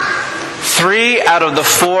3 out of the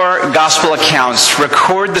 4 gospel accounts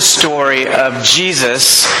record the story of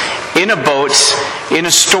Jesus in a boat in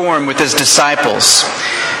a storm with his disciples.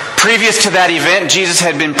 Previous to that event, Jesus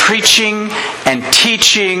had been preaching and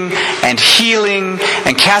teaching and healing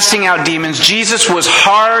and casting out demons. Jesus was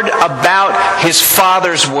hard about his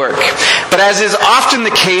Father's work. But as is often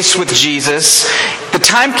the case with Jesus, the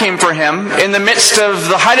time came for him in the midst of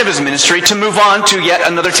the height of his ministry to move on to yet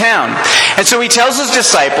another town. And so he tells his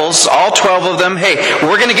disciples, all 12 of them, hey,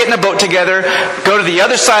 we're going to get in a boat together, go to the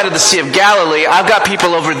other side of the Sea of Galilee. I've got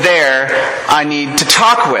people over there I need to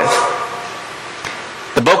talk with.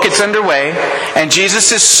 The boat gets underway, and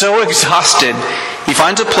Jesus is so exhausted, he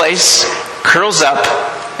finds a place, curls up,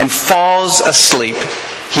 and falls asleep.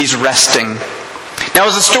 He's resting. Now,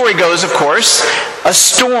 as the story goes, of course, a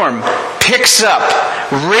storm picks up,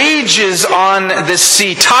 rages on the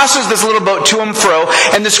sea, tosses this little boat to and fro,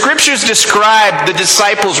 and the scriptures describe the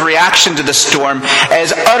disciples' reaction to the storm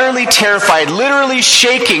as utterly terrified, literally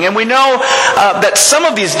shaking. And we know that some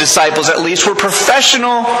of these disciples, at least, were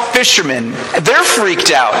professional fishermen. They're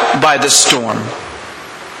freaked out by the storm.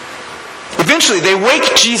 Eventually, they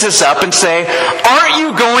wake Jesus up and say, "Aren't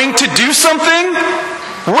you going to do something?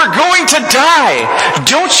 We're going to die.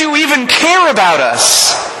 Don't you even care about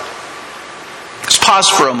us?" Let's pause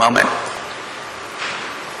for a moment.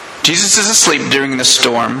 Jesus is asleep during the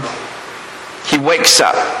storm. He wakes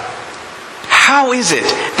up. How is it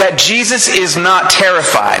that Jesus is not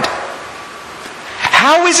terrified?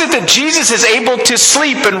 How is it that Jesus is able to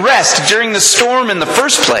sleep and rest during the storm in the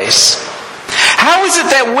first place? How is it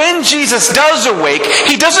that when Jesus does awake,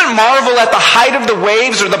 he doesn't marvel at the height of the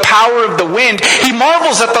waves or the power of the wind? He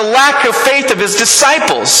marvels at the lack of faith of his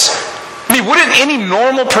disciples. I mean, wouldn't any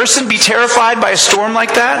normal person be terrified by a storm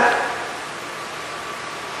like that?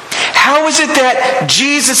 How is it that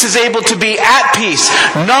Jesus is able to be at peace,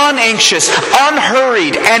 non-anxious,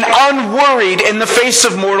 unhurried, and unworried in the face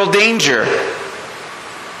of mortal danger?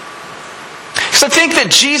 So think that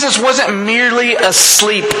Jesus wasn't merely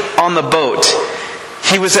asleep on the boat.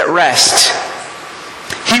 He was at rest.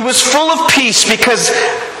 He was full of peace because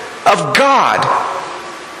of God.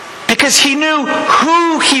 Because he knew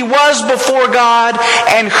who he was before God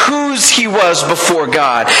and whose he was before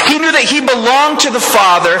God. He knew that he belonged to the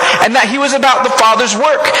Father and that he was about the Father's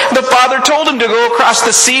work. The Father told him to go across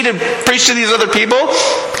the sea to preach to these other people.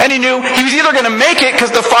 And he knew he was either going to make it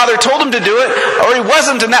because the Father told him to do it, or he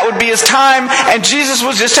wasn't, and that would be his time. And Jesus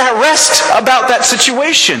was just at rest about that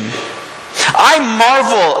situation. I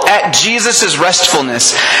marvel at Jesus'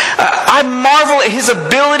 restfulness. I marvel at his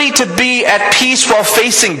ability to be at peace while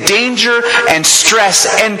facing danger and stress.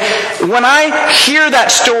 And when I hear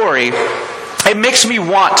that story, it makes me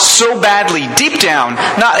want so badly, deep down,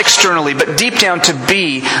 not externally, but deep down, to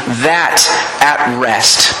be that at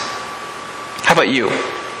rest. How about you?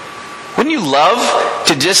 Wouldn't you love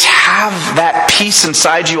to just have that peace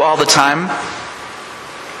inside you all the time?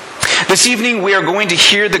 This evening we are going to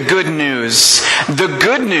hear the good news. The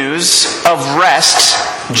good news of rest,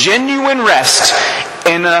 genuine rest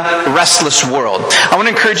in a restless world. I want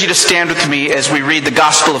to encourage you to stand with me as we read the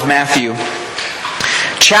Gospel of Matthew.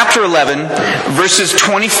 Chapter 11, verses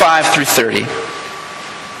 25 through 30.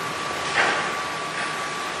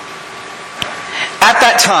 At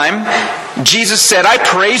that time, Jesus said, "I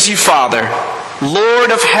praise you, Father,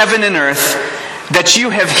 Lord of heaven and earth, that you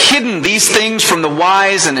have hidden these things from the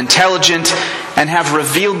wise and intelligent and have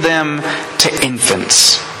revealed them to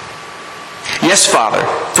infants. Yes, Father,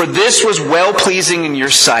 for this was well-pleasing in your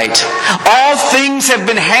sight. All things have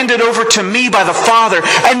been handed over to me by the Father,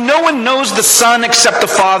 and no one knows the Son except the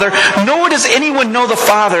Father, nor does anyone know the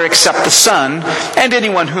Father except the Son, and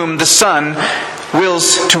anyone whom the Son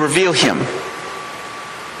wills to reveal him.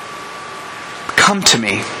 Come to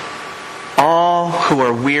me, all who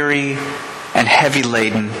are weary and heavy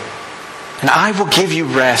laden, and I will give you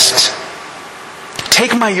rest.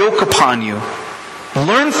 Take my yoke upon you.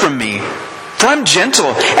 Learn from me, for I'm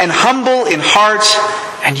gentle and humble in heart,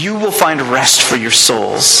 and you will find rest for your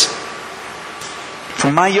souls.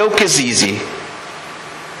 For my yoke is easy,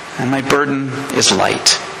 and my burden is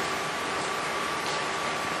light."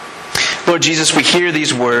 Lord Jesus, we hear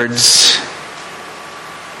these words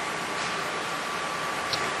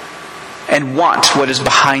and want what is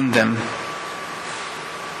behind them.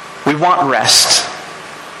 We want rest.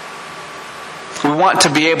 We want to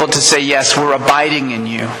be able to say, yes, we're abiding in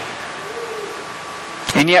you.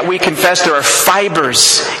 And yet we confess there are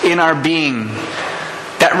fibers in our being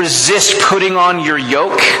that resist putting on your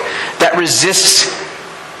yoke, that resist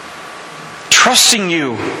trusting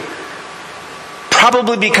you.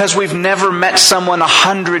 Probably because we've never met someone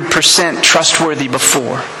 100% trustworthy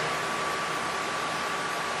before.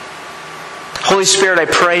 Holy Spirit, I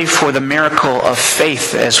pray for the miracle of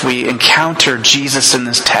faith as we encounter Jesus in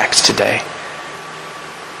this text today.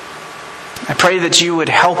 I pray that you would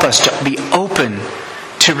help us to be open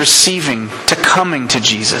to receiving, to coming to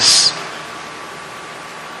Jesus.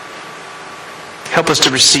 Help us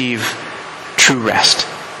to receive true rest.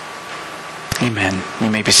 Amen. You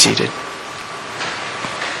may be seated.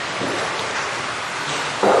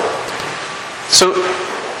 So,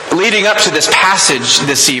 leading up to this passage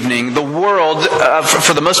this evening, the world,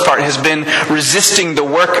 for the most part, has been resisting the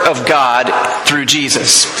work of God through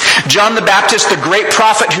Jesus. John the Baptist, the great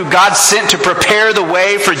prophet who God sent to prepare the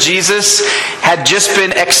way for Jesus, had just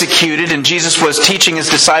been executed, and Jesus was teaching his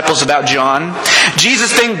disciples about John.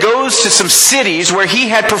 Jesus then goes to some cities where he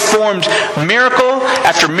had performed miracle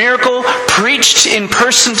after miracle, preached in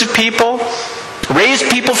person to people,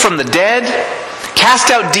 raised people from the dead,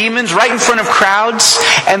 cast out demons right in front of crowds,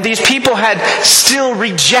 and these people had still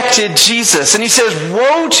rejected Jesus. And he says,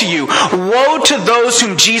 woe to you, woe to those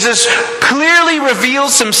whom Jesus clearly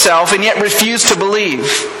reveals himself and yet refuse to believe.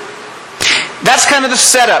 That's kind of the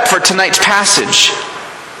setup for tonight's passage.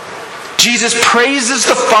 Jesus praises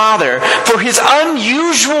the Father for his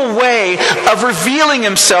unusual way of revealing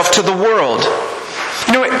himself to the world.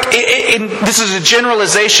 You know, this is a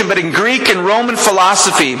generalization, but in Greek and Roman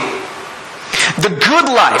philosophy, the good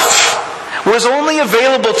life was only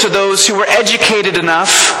available to those who were educated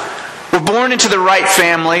enough, were born into the right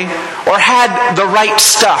family, or had the right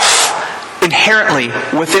stuff inherently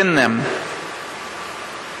within them.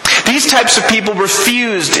 These types of people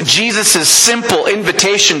refused Jesus' simple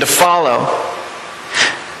invitation to follow.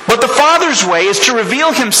 But the Father's way is to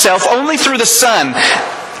reveal himself only through the Son.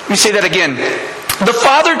 Let me say that again. The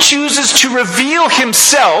Father chooses to reveal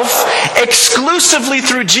himself exclusively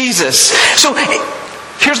through Jesus. So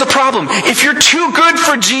here's the problem. If you're too good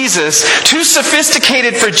for Jesus, too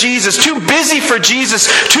sophisticated for Jesus, too busy for Jesus,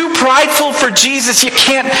 too prideful for Jesus, you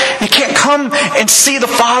can't come and see the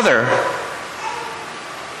Father.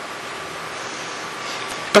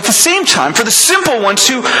 But at the same time, for the simple ones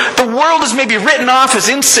who the world has maybe written off as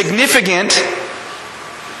insignificant,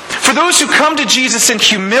 for those who come to Jesus in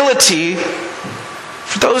humility,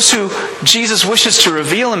 for those who Jesus wishes to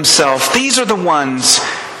reveal himself, these are the ones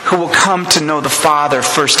who will come to know the Father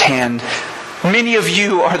firsthand. Many of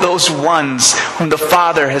you are those ones whom the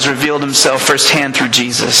Father has revealed himself firsthand through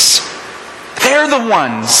Jesus. They're the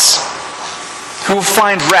ones who will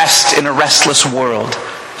find rest in a restless world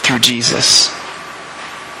through Jesus.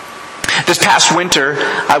 This past winter,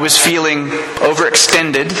 I was feeling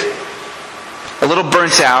overextended, a little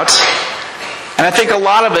burnt out. And I think a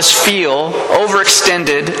lot of us feel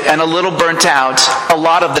overextended and a little burnt out a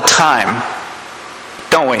lot of the time.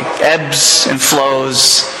 Don't we? Ebbs and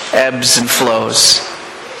flows, ebbs and flows.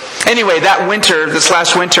 Anyway, this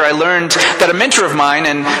last winter, I learned that a mentor of mine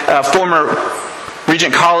and former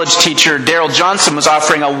Regent College teacher Daryl Johnson was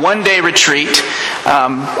offering a one-day retreat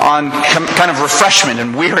on kind of refreshment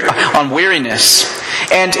and on weariness.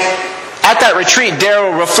 And at that retreat,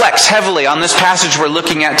 Daryl reflects heavily on this passage we're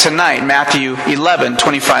looking at tonight, Matthew 11,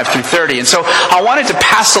 25 through 30. And so I wanted to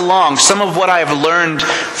pass along some of what I have learned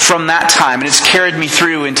from that time, and it's carried me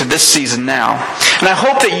through into this season now. And I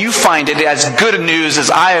hope that you find it as good news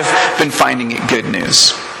as I have been finding it good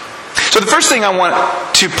news. So the first thing I want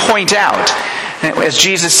to point out, as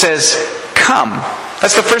Jesus says, come.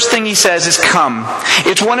 That's the first thing he says is come.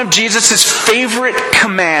 It's one of Jesus' favorite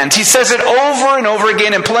commands. He says it over and over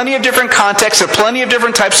again in plenty of different contexts of plenty of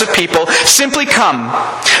different types of people. Simply come.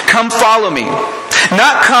 Come follow me.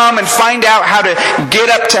 Not come and find out how to get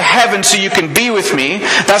up to heaven so you can be with me.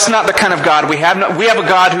 That's not the kind of God we have. We have a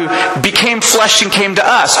God who became flesh and came to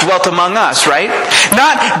us, dwelt among us, right?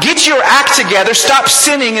 Not get your act together, stop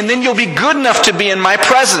sinning, and then you'll be good enough to be in my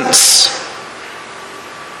presence.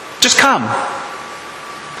 Just come.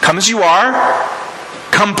 Come as you are.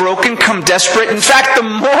 Come broken, come desperate. In fact, the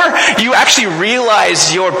more you actually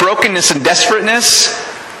realize your brokenness and desperateness,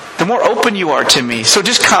 the more open you are to me. So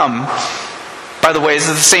just come. By the way, this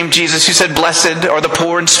is the same Jesus who said, blessed are the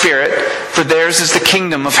poor in spirit, for theirs is the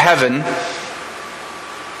kingdom of heaven.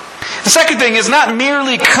 The second thing is not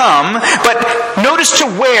merely come, but notice to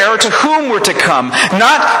where, to whom we're to come.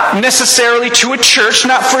 Not necessarily to a church,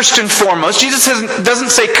 not first and foremost. Jesus doesn't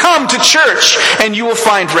say, come to church and you will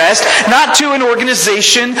find rest. Not to an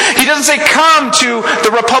organization. He doesn't say, come to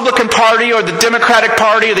the Republican Party or the Democratic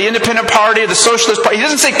Party or the Independent Party or the Socialist Party. He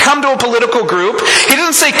doesn't say, come to a political group. He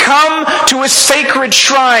doesn't say, come to a sacred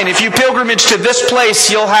shrine. If you pilgrimage to this place,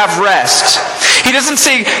 you'll have rest. He doesn't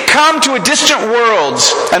say, come to a distant world,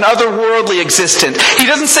 an other otherworldly existence. He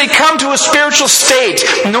doesn't say come to a spiritual state.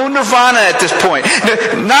 No nirvana at this point.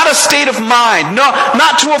 Not a state of mind. No,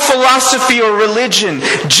 not to a philosophy or religion.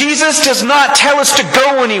 Jesus does not tell us to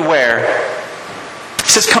go anywhere. He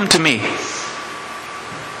says, come to me.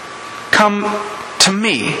 Come to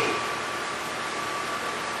me.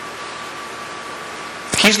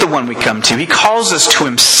 He's the one we come to. He calls us to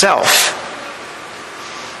himself.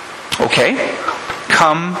 Okay?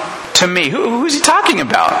 Come to me. Who's he talking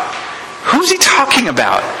about? Who's he talking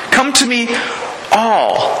about? Come to me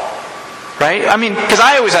all. Right? I mean, because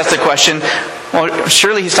I always ask the question, well,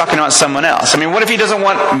 surely he's talking about someone else. I mean, what if he doesn't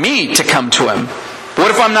want me to come to him?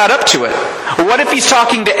 What if I'm not up to it? Or what if he's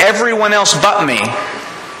talking to everyone else but me?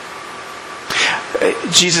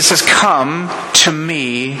 Jesus says, come to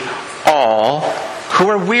me all who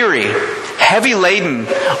are weary, heavy laden,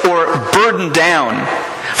 or burdened down.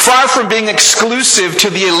 Far from being exclusive to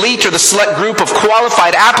the elite or the select group of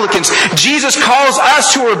qualified applicants, Jesus calls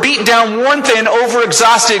us who are beat down, worn thin,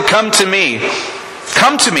 overexhausted, come to me.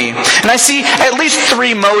 Come to me. And I see at least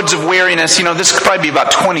 3 modes of weariness. This could probably be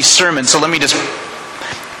about 20 sermons, so let me just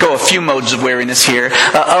go a few modes of weariness here,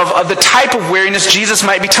 of the type of weariness Jesus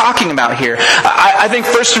might be talking about here. I think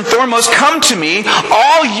first and foremost, come to me,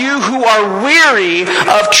 all you who are weary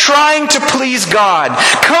of trying to please God.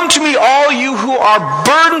 Come to me, all you who are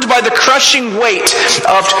burdened by the crushing weight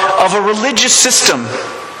of a religious system.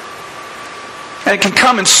 And it can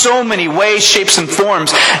come in so many ways, shapes, and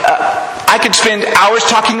forms. I could spend hours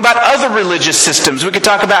talking about other religious systems. We could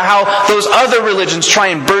talk about how those other religions try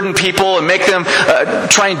and burden people and make them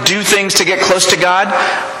try and do things to get close to God.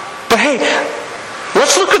 But hey,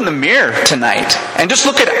 let's look in the mirror tonight and just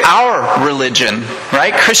look at our religion,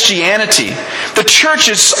 right? Christianity. The church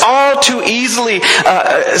is all too easily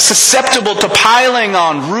susceptible to piling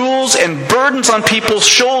on rules and burdens on people's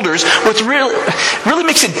shoulders, which really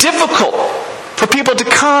makes it difficult for people to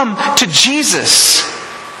come to Jesus.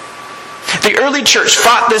 The early church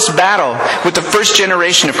fought this battle with the first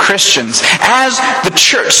generation of Christians. As the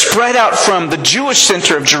church spread out from the Jewish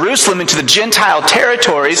center of Jerusalem into the Gentile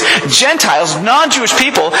territories, Gentiles, non-Jewish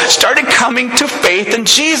people, started coming to faith in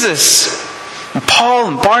Jesus. And Paul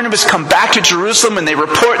and Barnabas come back to Jerusalem and they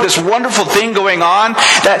report this wonderful thing going on,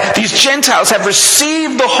 that these Gentiles have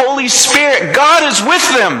received the Holy Spirit. God is with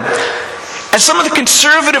them. And some of the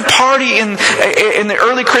conservative party in the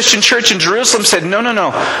early Christian church in Jerusalem said, no.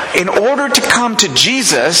 In order to come to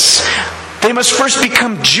Jesus, they must first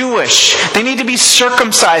become Jewish. They need to be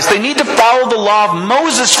circumcised. They need to follow the law of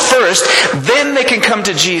Moses first. Then they can come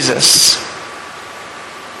to Jesus.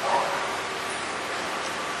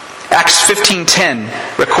 Acts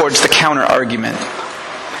 15:10 records the counter-argument.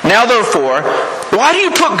 Now therefore, why do you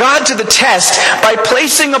put God to the test by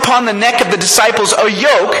placing upon the neck of the disciples a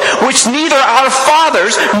yoke which neither our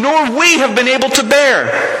fathers nor we have been able to bear?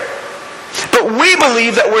 But we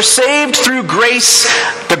believe that we're saved through grace,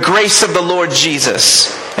 the grace of the Lord Jesus,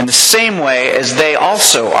 in the same way as they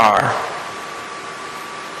also are.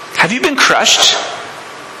 Have you been crushed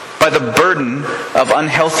by the burden of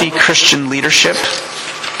unhealthy Christian leadership?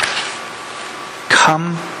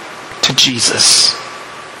 Come to Jesus.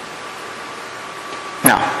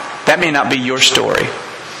 Now, that may not be your story.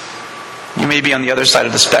 You may be on the other side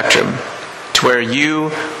of the spectrum, to where you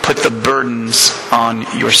put the burdens on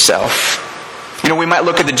yourself. We might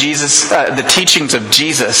look at the teachings of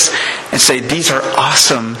Jesus and say, these are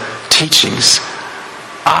awesome teachings.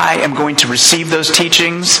 I am going to receive those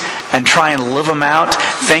teachings and try and live them out.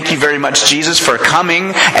 Thank you very much, Jesus, for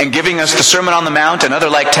coming and giving us the Sermon on the Mount and other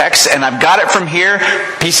like texts, and I've got it from here.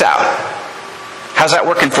 Peace out. How's that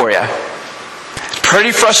working for you?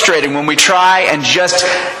 Pretty frustrating when we try and just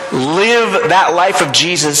live that life of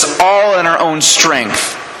Jesus all in our own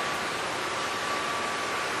strength.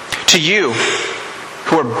 To you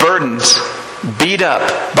who are burdened, beat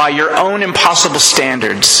up by your own impossible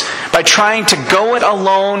standards, by trying to go it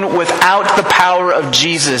alone without the power of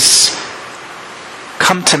Jesus,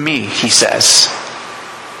 come to me, he says.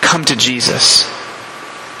 Come to Jesus.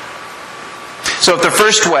 So if the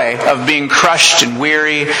first way of being crushed and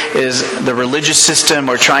weary is the religious system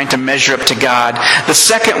or trying to measure up to God, the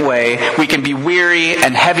second way we can be weary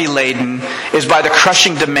and heavy laden is by the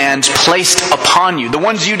crushing demands placed upon you. The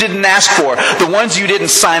ones you didn't ask for, the ones you didn't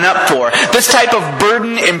sign up for. This type of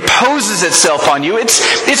burden imposes itself on you.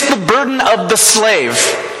 It's the burden of the slave.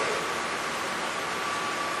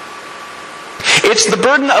 It's the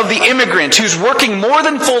burden of the immigrant who's working more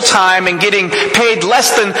than full time and getting paid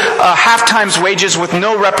less than half time's wages with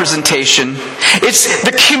no representation. It's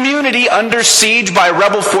the community under siege by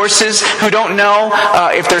rebel forces who don't know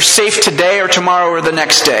if they're safe today or tomorrow or the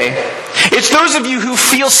next day. It's those of you who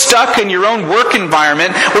feel stuck in your own work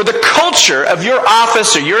environment where the culture of your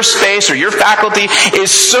office or your space or your faculty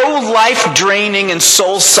is so life-draining and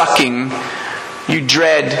soul-sucking, you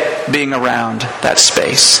dread being around that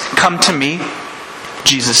space. Come to me,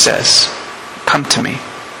 Jesus says. Come to me.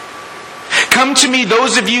 Come to me,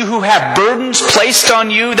 those of you who have burdens placed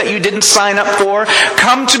on you that you didn't sign up for.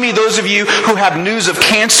 Come to me, those of you who have news of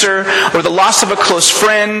cancer or the loss of a close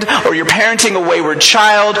friend, or you're parenting a wayward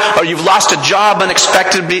child, or you've lost a job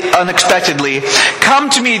unexpectedly. Come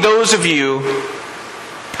to me, those of you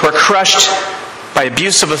who are crushed by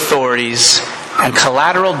abusive authorities and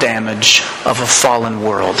collateral damage of a fallen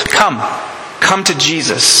world. Come to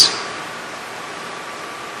Jesus.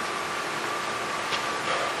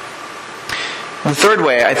 The third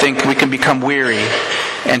way I think we can become weary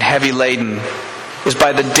and heavy laden is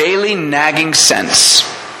by the daily nagging sense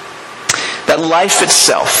that life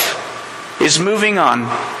itself is moving on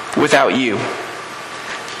without you.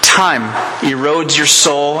 Time erodes your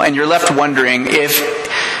soul and you're left wondering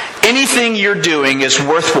if anything you're doing is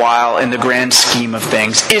worthwhile in the grand scheme of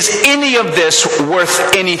things. Is any of this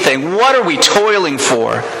worth anything? What are we toiling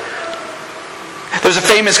for? There's a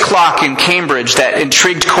famous clock in Cambridge that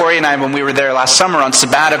intrigued Corey and I when we were there last summer on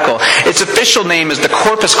sabbatical. Its official name is the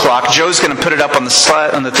Corpus Clock. Joe's going to put it up on the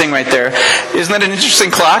slide, on the thing right there. Isn't that an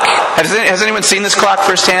interesting clock? Has anyone seen this clock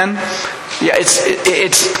firsthand? Yeah,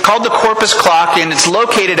 it's called the Corpus Clock, and it's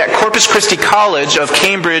located at Corpus Christi College of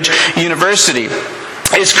Cambridge University.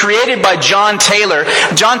 It's created by John Taylor.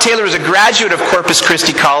 John Taylor is a graduate of Corpus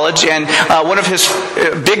Christi College, and one of his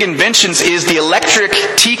big inventions is the electric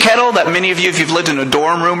tea kettle that many of you, if you've lived in a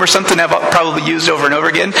dorm room or something, have probably used over and over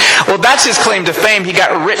again. Well, that's his claim to fame. He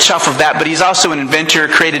got rich off of that, but he's also an inventor,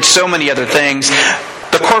 created so many other things.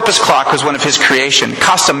 The Corpus Clock was one of his creation. It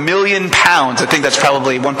cost £1 million. I think that's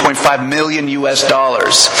probably $1.5 million US.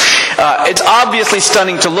 It's obviously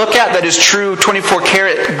stunning to look at. That is true 24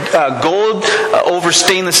 karat gold over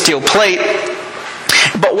stainless steel plate.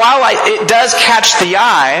 But while it does catch the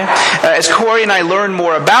eye, as Corey and I learn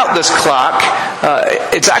more about this clock,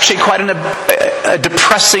 it's actually quite a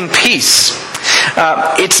depressing piece.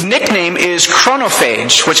 Its nickname is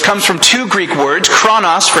chronophage, which comes from two Greek words,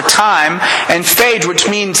 chronos for time, and phage, which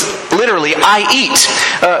means literally, I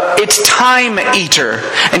eat. It's time eater.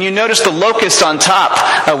 And you notice the locust on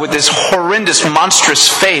top with this horrendous, monstrous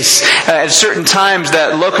face. At certain times,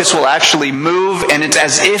 that locust will actually move, and it's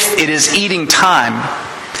as if it is eating time.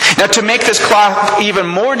 Now, to make this clock even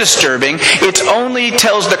more disturbing, it only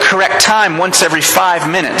tells the correct time once every 5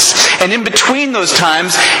 minutes. And in between those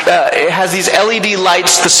times, it has these LED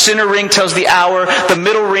lights. The center ring tells the hour, the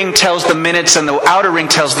middle ring tells the minutes, and the outer ring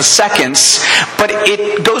tells the seconds. But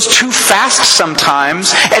it goes too fast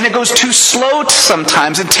sometimes, and it goes too slow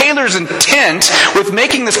sometimes. And Taylor's intent with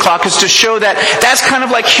making this clock is to show that that's kind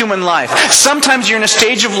of like human life. Sometimes you're in a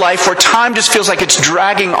stage of life where time just feels like it's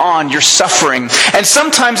dragging on. You're suffering. And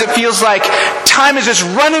sometimes it feels like time is just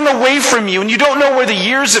running away from you and you don't know where the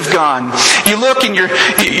years have gone. You look and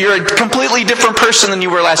you're a completely different person than you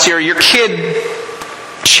were last year. Your kid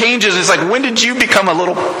changes. It's like, when did you become a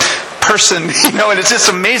little person? And it's just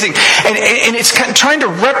amazing. And it's kind of trying to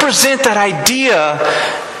represent that idea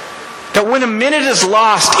that when a minute is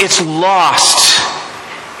lost, it's lost.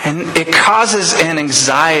 And it causes an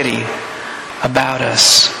anxiety about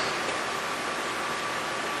us.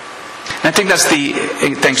 And I think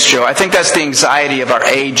thanks Joe, I think that's the anxiety of our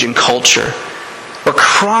age and culture. We're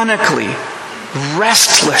chronically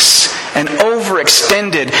restless and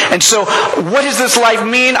overextended. And so, what does this life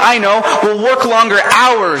mean? I know, we'll work longer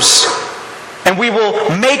hours and we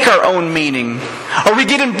will make our own meaning. Or we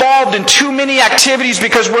get involved in too many activities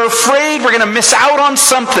because we're afraid we're going to miss out on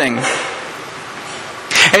something.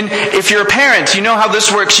 And if you're a parent, you know how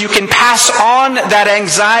this works. You can pass on that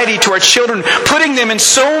anxiety to our children, putting them in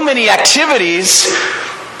so many activities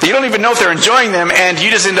that you don't even know if they're enjoying them, and you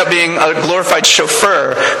just end up being a glorified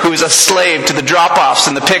chauffeur who is a slave to the drop-offs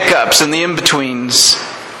and the pickups and the in-betweens.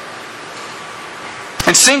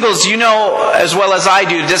 And singles, you know as well as I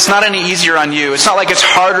do, it's not any easier on you. It's not like it's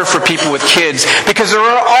harder for people with kids, because there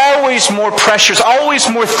are always more pressures, always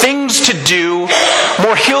more things to do,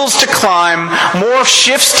 more hills to climb, more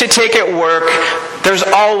shifts to take at work. There's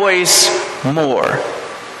always more.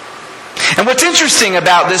 And what's interesting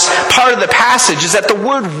about this part of the passage is that the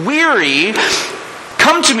word weary,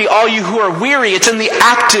 come to me all you who are weary, it's in the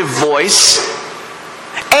active voice.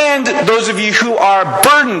 And those of you who are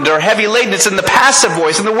burdened or heavy laden, it's in the passive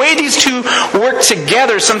voice. And the way these two work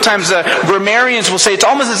together, sometimes grammarians will say it's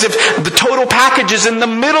almost as if the total package is in the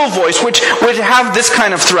middle voice, which would have this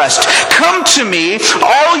kind of thrust. Come to me,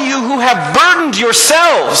 all you who have burdened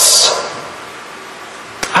yourselves.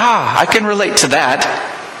 I can relate to that.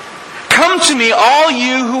 Come to me, all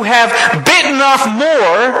you who have bitten off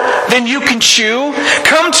more than you can chew.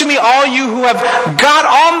 Come to me, all you who have got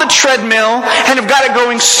on the treadmill and have got it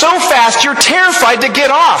going so fast you're terrified to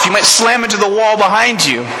get off. You might slam into the wall behind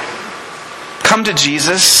you. Come to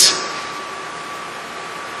Jesus.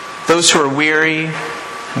 Those who are weary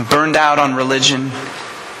and burned out on religion.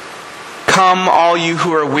 Come, all you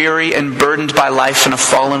who are weary and burdened by life in a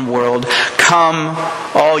fallen world. Come,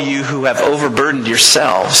 all you who have overburdened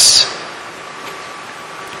yourselves.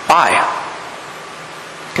 Why?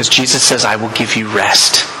 Because Jesus says, I will give you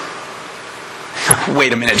rest.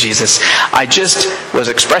 Wait a minute, Jesus. I just was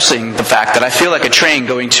expressing the fact that I feel like a train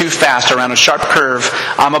going too fast around a sharp curve.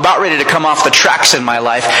 I'm about ready to come off the tracks in my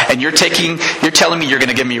life, and you're telling me you're going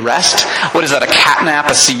to give me rest? What is that, a cat nap,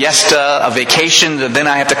 a siesta, a vacation, and then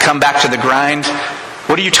I have to come back to the grind?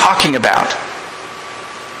 What are you talking about?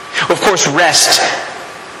 Of course, rest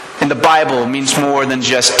in the Bible means more than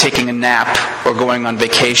just taking a nap or going on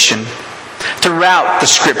vacation. Throughout the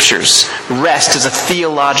Scriptures, rest is a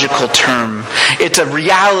theological term. It's a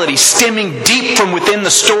reality stemming deep from within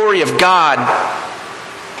the story of God,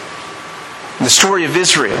 the story of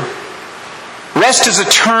Israel. Rest is a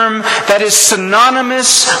term that is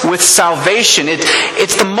synonymous with salvation.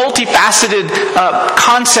 It's the multifaceted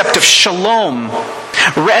concept of shalom.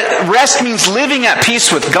 Rest means living at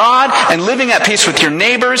peace with God and living at peace with your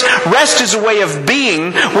neighbors. Rest is a way of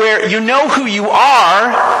being where you know who you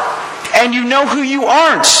are and you know who you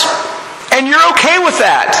aren't. And you're okay with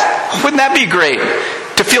that. Wouldn't that be great?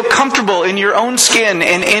 To feel comfortable in your own skin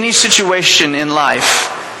in any situation in life.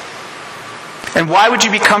 And why would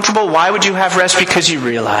you be comfortable? Why would you have rest? Because you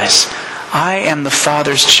realize, I am the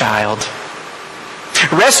Father's child.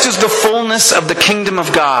 Rest is the fullness of the kingdom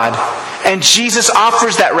of God. And Jesus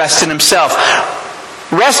offers that rest in Himself.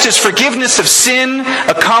 Rest is forgiveness of sin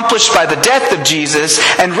accomplished by the death of Jesus.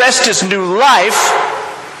 And rest is new life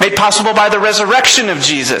made possible by the resurrection of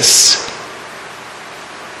Jesus.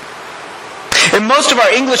 In most of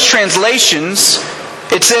our English translations,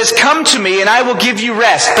 it says, come to me and I will give you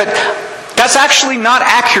rest. But that's actually not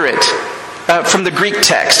accurate from the Greek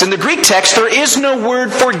text. In the Greek text, there is no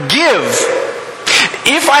word for give.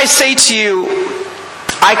 If I say to you,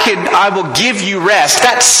 I will give you rest,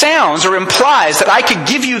 that sounds or implies that I could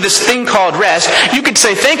give you this thing called rest. You could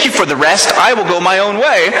say, thank you for the rest. I will go my own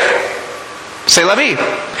way. C'est la vie.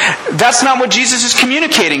 That's not what Jesus is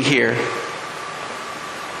communicating here.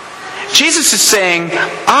 Jesus is saying,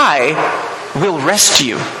 I will rest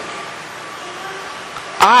you.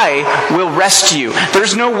 I will rest you.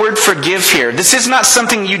 There's no word for give here. This is not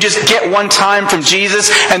something you just get one time from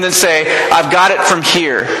Jesus and then say, I've got it from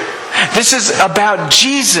here. This is about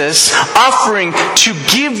Jesus offering to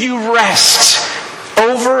give you rest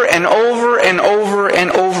over and over and over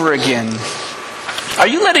and over again. Are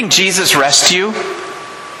you letting Jesus rest you?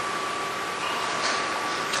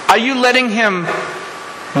 Are you letting Him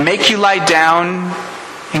make you lie down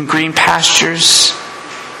in green pastures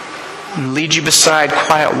and lead you beside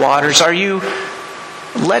quiet waters? Are you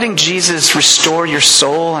letting Jesus restore your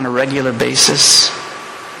soul on a regular basis?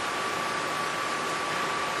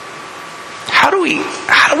 How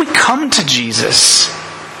do we come to Jesus?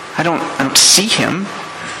 I don't see Him.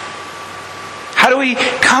 How do we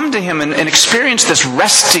come to Him and experience this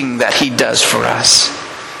resting that He does for us?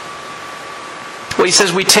 Well, He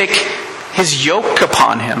says we take His yoke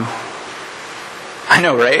upon Him. I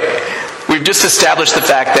know, right? We've just established the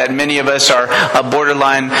fact that many of us are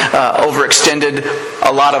borderline overextended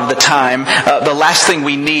a lot of the time. The last thing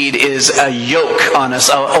we need is a yoke on us,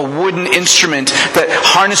 a wooden instrument that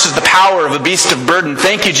harnesses the power of a beast of burden.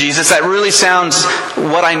 Thank you, Jesus. That really sounds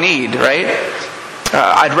what I need, right?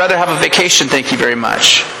 I'd rather have a vacation, thank you very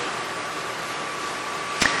much.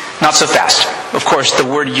 Not so fast. Of course, the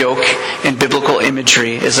word yoke in biblical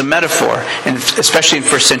imagery is a metaphor, and especially in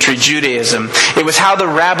first century Judaism. It was how the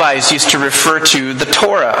rabbis used to refer to the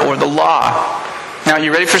Torah or the law. Now,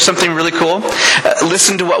 you ready for something really cool?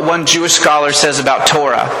 Listen to what one Jewish scholar says about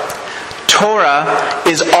Torah. Torah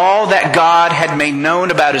is all that God had made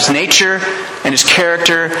known about His nature and His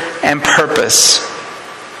character and purpose.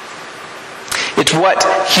 It's It's what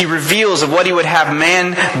he reveals of what he would have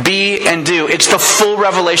man be and do. It's the full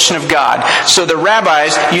revelation of God. So the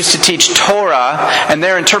rabbis used to teach Torah, and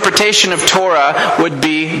their interpretation of Torah would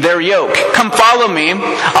be their yoke. Come follow me.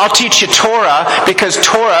 I'll teach you Torah, because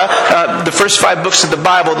Torah, the first 5 books of the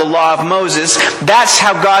Bible, the law of Moses, that's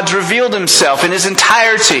how God's revealed himself in his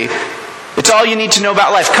entirety. It's all you need to know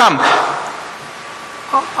about life. Come,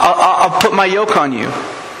 I'll put my yoke on you.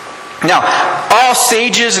 Now, all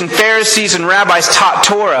sages and Pharisees and rabbis taught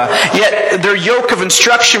Torah, yet their yoke of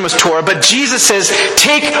instruction was Torah. But Jesus says,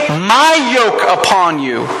 take my yoke upon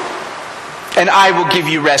you, and I will give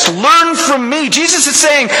you rest. Learn from me. Jesus is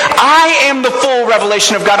saying, I am the full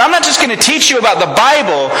revelation of God. I'm not just going to teach you about the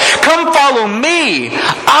Bible. Come follow me.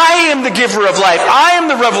 I am the giver of life. I am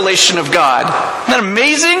the revelation of God. Isn't that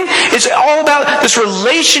amazing? It's all about this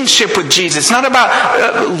relationship with Jesus. It's not about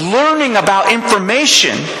learning about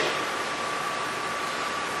information.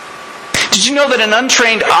 Did you know that an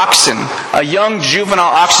untrained oxen, a young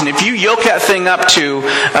juvenile oxen, if you yoke that thing up to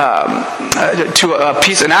a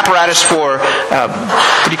piece, an apparatus for,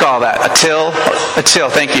 what do you call that? A till,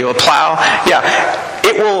 thank you, a plow. Yeah,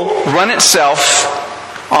 it will run itself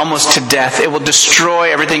almost to death. It will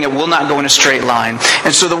destroy everything. It will not go in a straight line.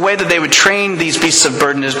 And so the way that they would train these beasts of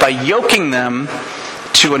burden is by yoking them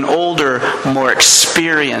to an older, more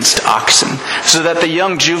experienced oxen, so that the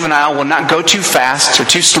young juvenile will not go too fast or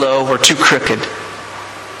too slow or too crooked.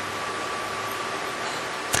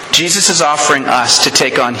 Jesus is offering us to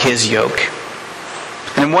take on his yoke.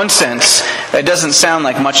 And in one sense, that doesn't sound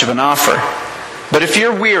like much of an offer. But if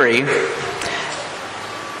you're weary,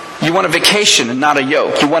 you want a vacation and not a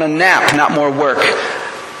yoke. You want a nap, not more work.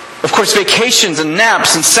 Of course, vacations and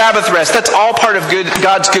naps and Sabbath rest, that's all part of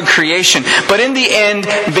God's good creation. But in the end,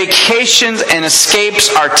 vacations and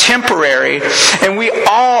escapes are temporary, and we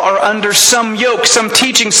all are under some yoke, some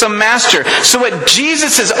teaching, some master. So what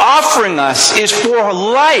Jesus is offering us is for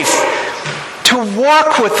life, to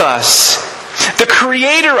walk with us. The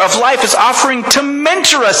creator of life is offering to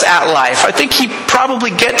mentor us at life. I think he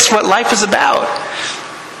probably gets what life is about.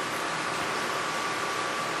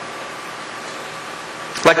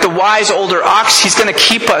 Like the wise older ox, he's going to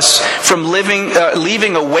keep us from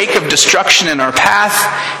leaving a wake of destruction in our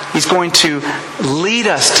path. He's going to lead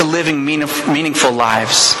us to living meaningful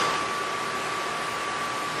lives.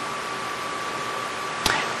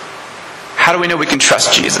 How do we know we can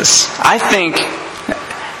trust Jesus? I think,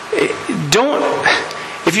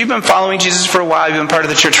 if you've been following Jesus for a while, you've been part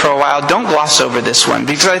of the church for a while, don't gloss over this one.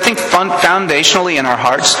 Because I think foundationally in our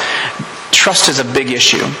hearts, trust is a big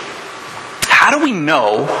issue. How do we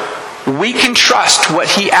know we can trust what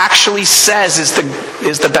he actually says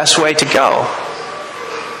is the best way to go?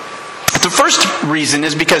 The first reason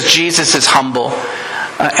is because Jesus is humble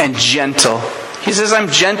and gentle. He says, I'm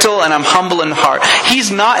gentle and I'm humble in heart.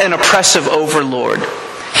 He's not an oppressive overlord.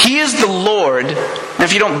 He is the Lord, and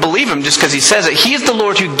if you don't believe him just because he says it, he is the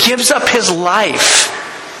Lord who gives up his life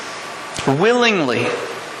willingly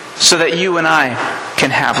so that you and I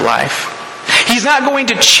can have life. He's not going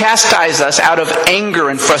to chastise us out of anger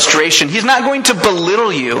and frustration. He's not going to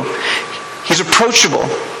belittle you. He's approachable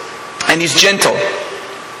and he's gentle.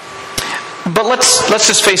 But let's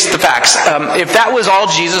just face the facts. If that was all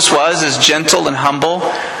Jesus was, is gentle and humble,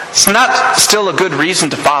 it's not still a good reason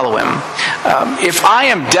to follow him. If I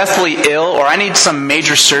am deathly ill or I need some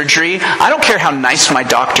major surgery, I don't care how nice my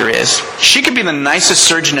doctor is. She could be the nicest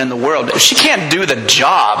surgeon in the world. If she can't do the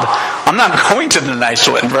job, I'm not going to the nice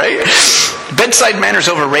one, right? Bedside manner's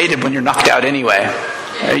overrated when you're knocked out anyway.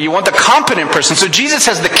 You want the competent person. So Jesus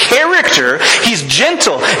has the character. He's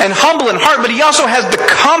gentle and humble in heart, but he also has the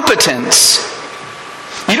competence.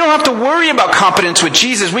 You don't have to worry about competence with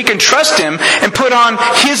Jesus. We can trust him and put on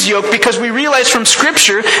his yoke because we realize from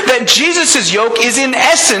Scripture that Jesus' yoke is in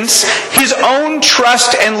essence his own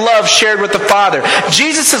trust and love shared with the Father.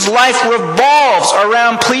 Jesus' life revolves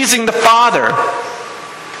around pleasing the Father.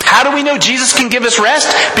 How do we know Jesus can give us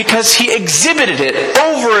rest? Because he exhibited it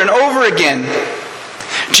over and over again.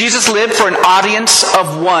 Jesus lived for an audience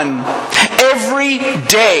of one. Every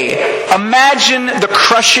day, imagine the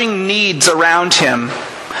crushing needs around him.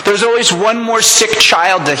 There's always one more sick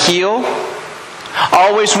child to heal.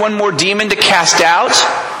 Always one more demon to cast out.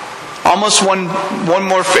 Almost one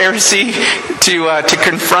more Pharisee to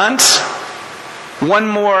confront. One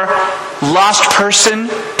more lost person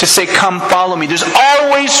to say, come follow me. There's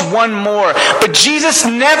always one more. But Jesus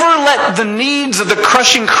never let the needs of the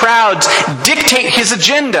crushing crowds dictate his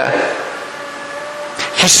agenda.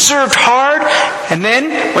 He served hard, and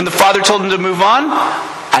then when the Father told him to move on,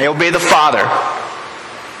 I obey the Father.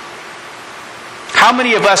 How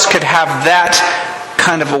many of us could have that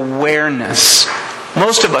kind of awareness.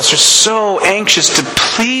 Most of us are so anxious to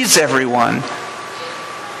please everyone.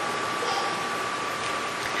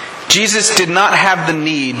 Jesus did not have the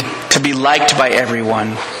need to be liked by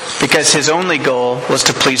everyone because his only goal was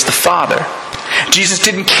to please the Father. Jesus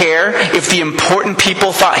didn't care if the important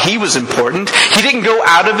people thought he was important. He didn't go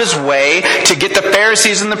out of his way to get the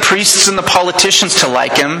Pharisees and the priests and the politicians to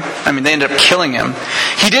like him. I mean, they ended up killing him.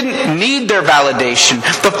 He didn't need their validation.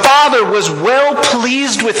 The Father was well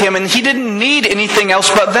pleased with him, and he didn't need anything else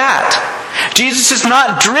but that. Jesus is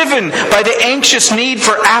not driven by the anxious need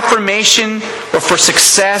for affirmation or for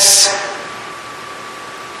success.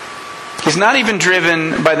 He's not even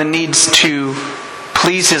driven by the needs to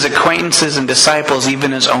please his acquaintances and disciples,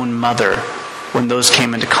 even his own mother, when those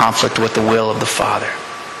came into conflict with the will of the Father.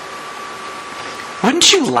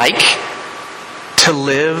 Wouldn't you like to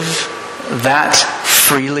live that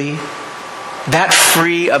freely, that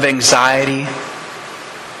free of anxiety?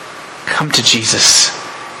 Come to Jesus.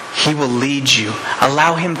 He will lead you.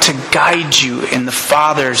 Allow him to guide you in the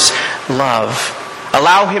Father's love.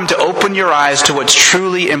 Allow him to open your eyes to what's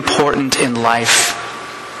truly important in life.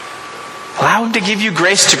 Allow him to give you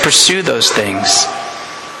grace to pursue those things.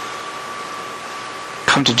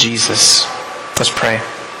 Come to Jesus. Let's pray.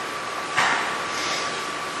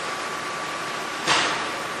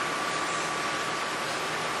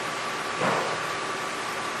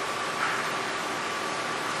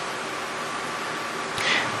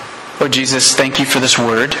 Lord Jesus, thank you for this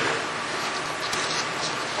word.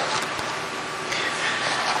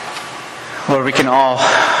 Lord, we can all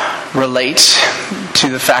relate to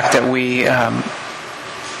the fact that we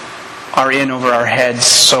are in over our heads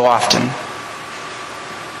so often.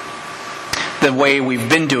 The way we've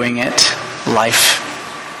been doing it, life,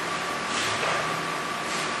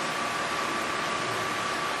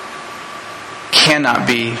 cannot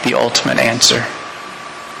be the ultimate answer.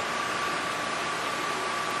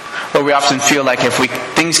 Lord, we often feel like if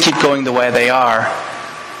things keep going the way they are,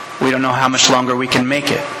 we don't know how much longer we can make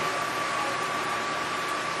it.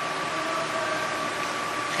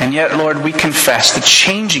 And yet, Lord, we confess the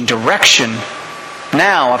changing direction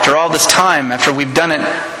now, after all this time, after we've done it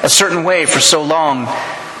a certain way for so long,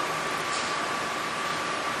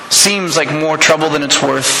 seems like more trouble than it's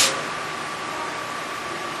worth.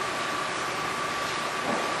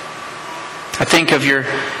 I think of your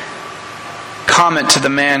comment to the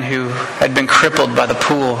man who had been crippled by the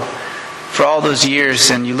pool for all those years,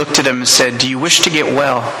 and you looked at him and said, "Do you wish to get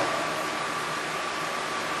well?"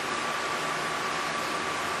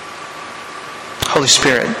 Holy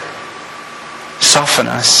Spirit, soften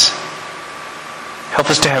us. Help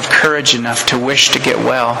us to have courage enough to wish to get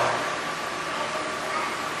well.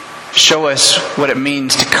 Show us what it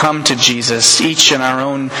means to come to Jesus, each in our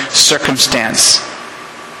own circumstance,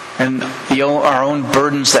 and our own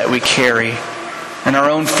burdens that we carry, and our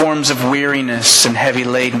own forms of weariness and heavy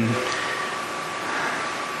laden.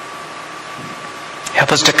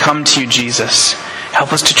 Help us to come to you, Jesus.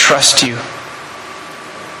 Help us to trust you.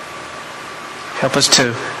 Help us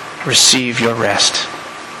to receive your rest.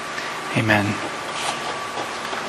 Amen.